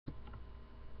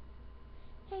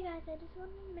Hey guys, I just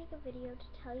wanted to make a video to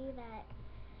tell you that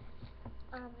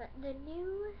the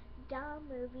new Doll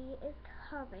movie is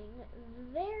coming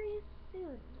very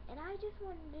soon, and I just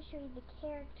wanted to show you the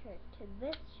characters to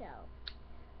this show.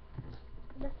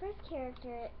 The first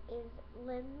character is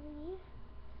Lindsay.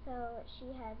 So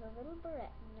she has a little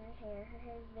barrette in her hair. Her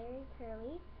hair is very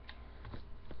curly.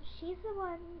 She's the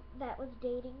one that was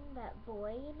dating that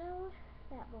boy, you know?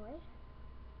 That boy.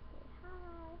 Say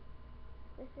hi.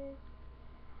 This is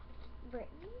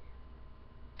Brittany.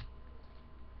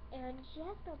 And she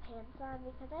has no pants on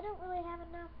because I don't really have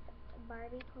enough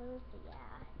Barbie clothes, so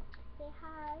yeah. Say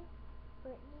hi,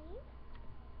 Brittany.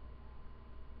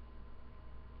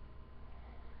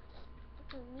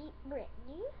 So meet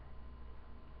Brittany.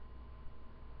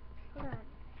 Hold on.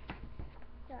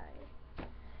 Sorry.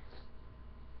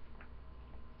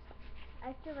 I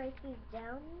have to write these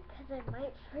down because I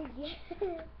might forget.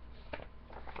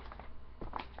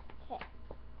 Okay.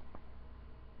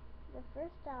 The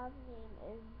first dog's name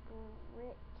is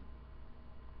Brittany.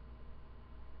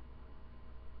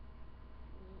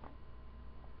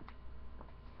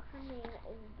 Her name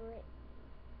is Brittany.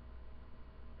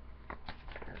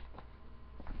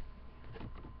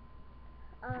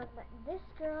 This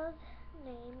girl's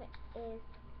name is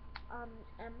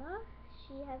Emma.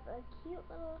 She has a cute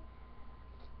little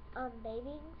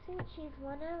bathing suit. She's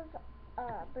one of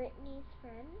Brittany's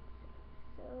friends.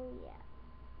 So yeah.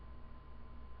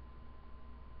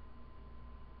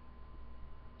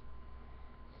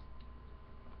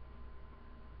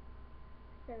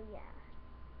 So yeah.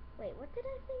 Wait, what did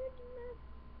I say her name was?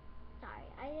 Sorry,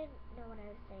 I didn't know what I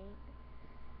was saying.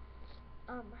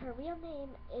 Her real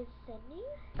name is Sydney.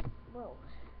 Whoa.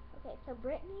 Okay, so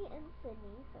Brittany and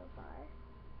Sydney so far.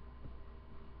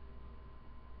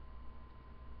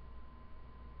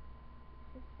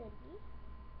 This is Sydney.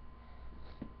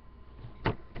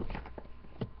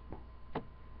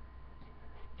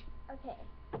 Okay.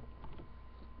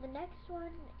 The next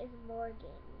one is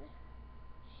Morgan.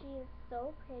 She is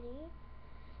so pretty.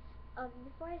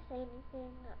 Before I say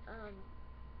anything,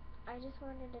 I just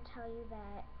wanted to tell you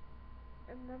that,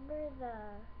 remember the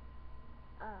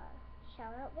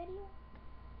shout out video?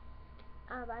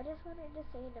 I just wanted to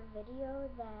say in a video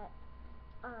that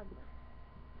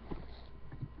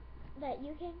that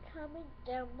you can comment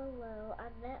down below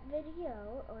on that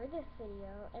video or this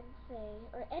video and say,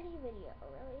 or any video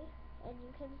really, and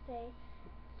you can say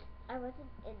I wasn't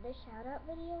in the shout out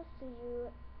video,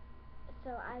 so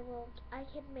I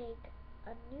can make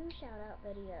a new shout out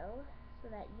video so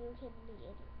that you can be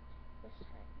in it this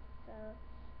time. So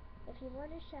if you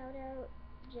want a shout out,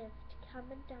 just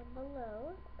comment down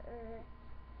below, or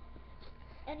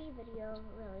any video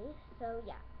really. So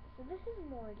yeah, so this is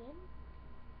Morgan,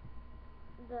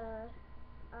 the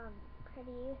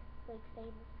pretty, like,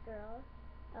 famous girl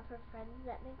of her friends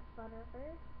that make fun of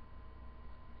her.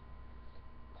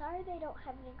 Sorry they don't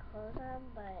have any clothes on,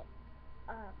 but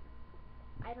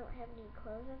I don't have any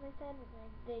clothes, as I said,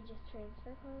 and they just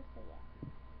transfer clothes, so yeah.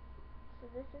 So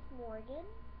this is Morgan.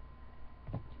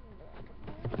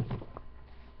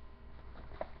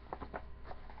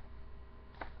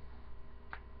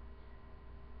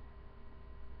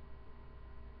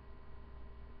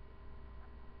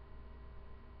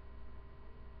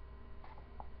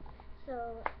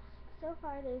 So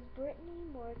far there's Brittany,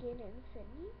 Morgan, and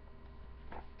Sydney.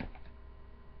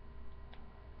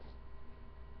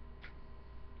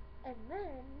 And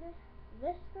then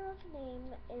this girl's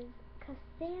name is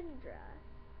Cassandra.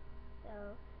 So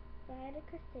say hi to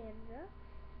Cassandra.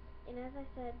 And as I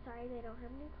said, sorry they don't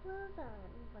have any clothes on,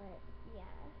 but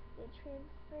yeah, they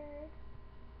transfer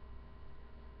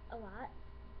a lot.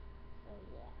 So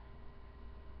yeah.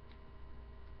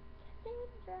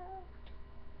 Cassandra.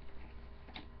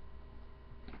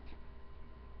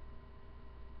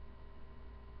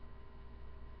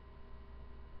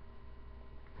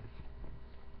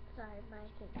 Sorry, my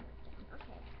thing went down.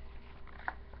 Okay.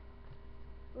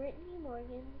 Brittany,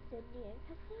 Morgan, Sydney, and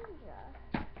Cassandra.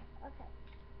 Okay.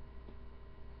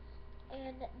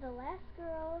 And the last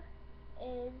girl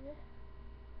is,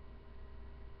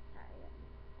 sorry, I'm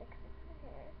fixing her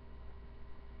hair.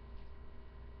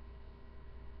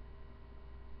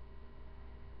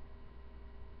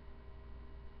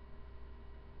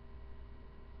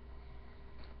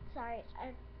 Sorry,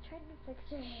 I'm trying to fix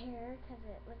her hair because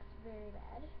it looks very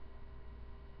bad.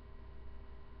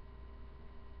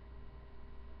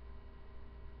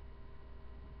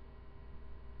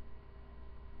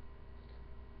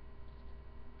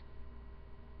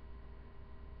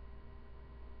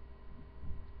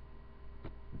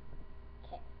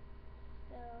 Okay,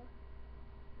 so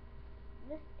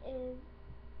this is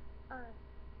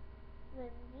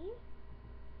Lindsay.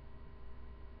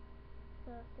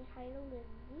 say hi to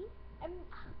Lindsay.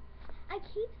 I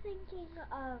keep thinking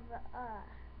of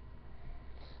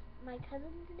my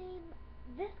cousin's name.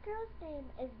 This girl's name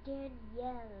is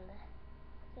Danielle.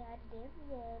 Say hi to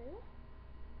Danielle.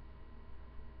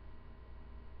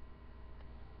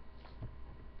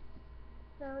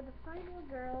 So the final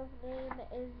girl's name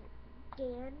is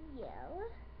Danielle.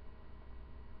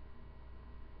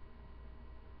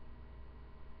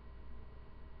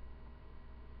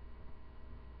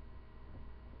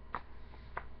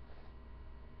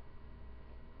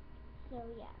 So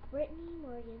yeah, Brittany,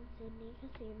 Morgan, Sydney,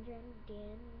 Cassandra, and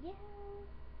Danielle,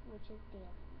 which is Danny.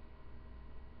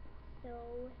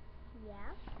 So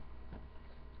yeah,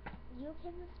 you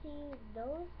can see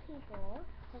those people.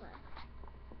 Hold on.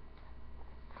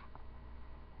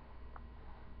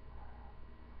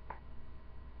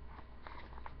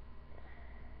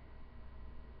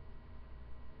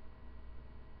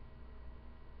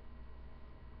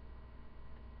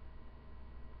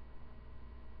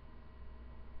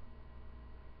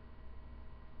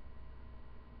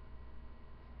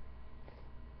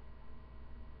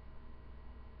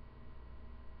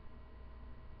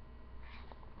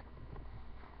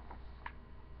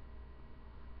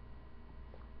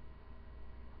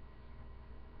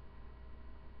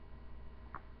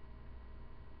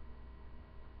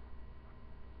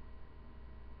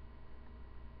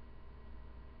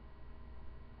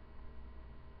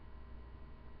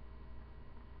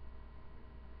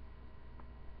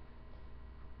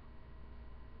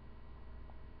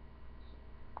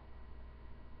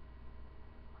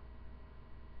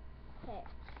 Okay,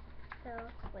 so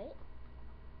wait.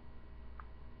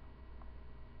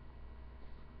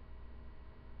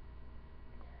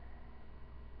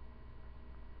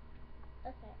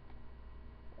 Okay,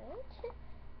 wait.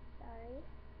 Sorry.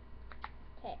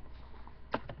 Okay,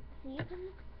 so you can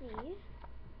see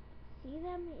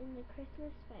them in the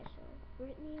Christmas special.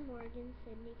 Brittany, Morgan,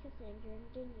 Sydney, Cassandra,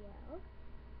 and Danielle.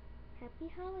 Happy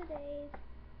holidays.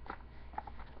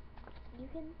 You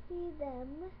can see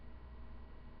them,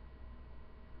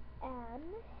 and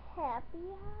happy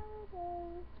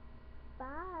holidays.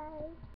 Bye.